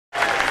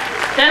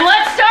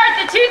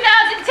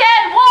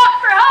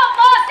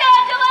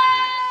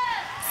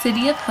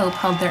City of Hope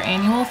held their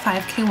annual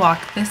 5K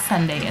walk this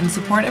Sunday in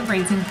support of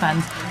raising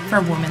funds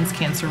for women's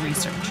cancer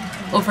research.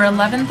 Over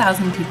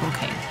 11,000 people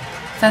came.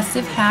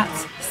 Festive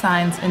hats,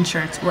 signs, and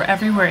shirts were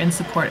everywhere in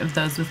support of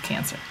those with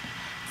cancer.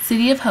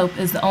 City of Hope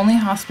is the only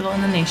hospital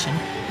in the nation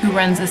who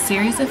runs a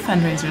series of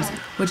fundraisers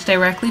which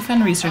directly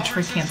fund research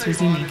for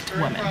cancers unique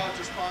to women.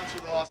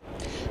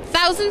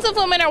 Thousands of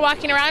women are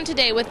walking around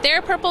today with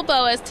their purple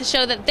boas to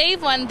show that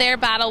they've won their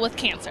battle with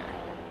cancer.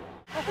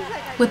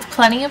 With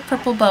plenty of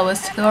purple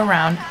boas to go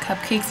around,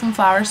 cupcakes and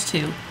flowers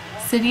too,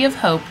 City of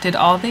Hope did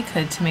all they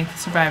could to make the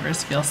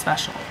survivors feel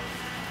special.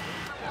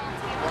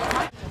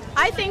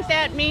 I think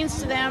that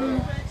means to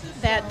them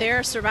that they're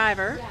a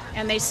survivor,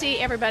 and they see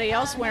everybody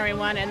else wearing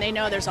one, and they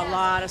know there's a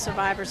lot of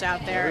survivors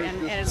out there,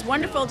 and it's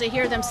wonderful to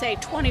hear them say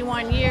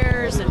 21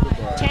 years and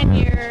 10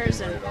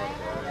 years, and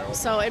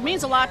so it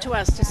means a lot to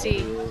us to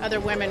see other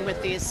women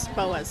with these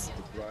boas.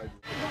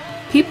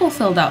 People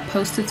filled out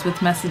Post-its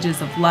with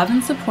messages of love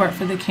and support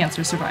for the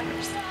cancer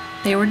survivors.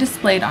 They were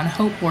displayed on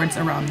hope boards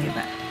around the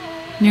event.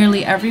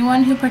 Nearly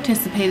everyone who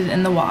participated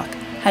in the walk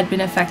had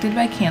been affected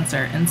by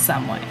cancer in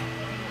some way.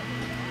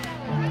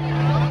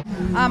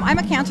 I'm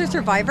a cancer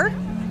survivor,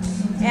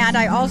 and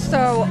I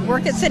also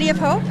work at City of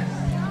Hope,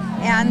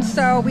 and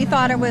so we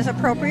thought it was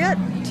appropriate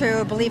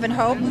to believe in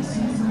hope,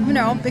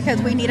 because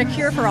we need a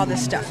cure for all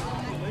this stuff.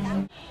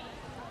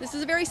 This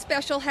is a very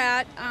special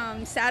hat.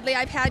 Sadly,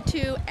 I've had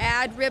to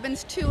add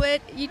ribbons to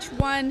it. Each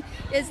one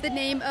is the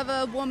name of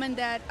a woman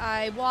that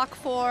I walk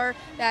for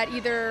that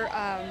either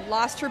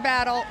lost her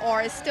battle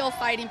or is still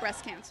fighting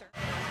breast cancer.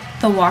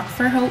 The Walk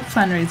for Hope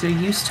fundraiser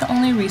used to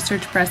only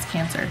research breast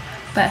cancer,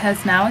 but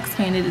has now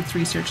expanded its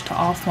research to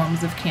all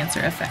forms of cancer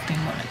affecting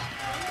women.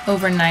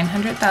 Over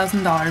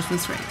 $900,000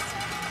 was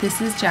raised.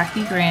 This is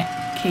Jackie Grant,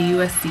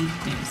 KUSC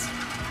News.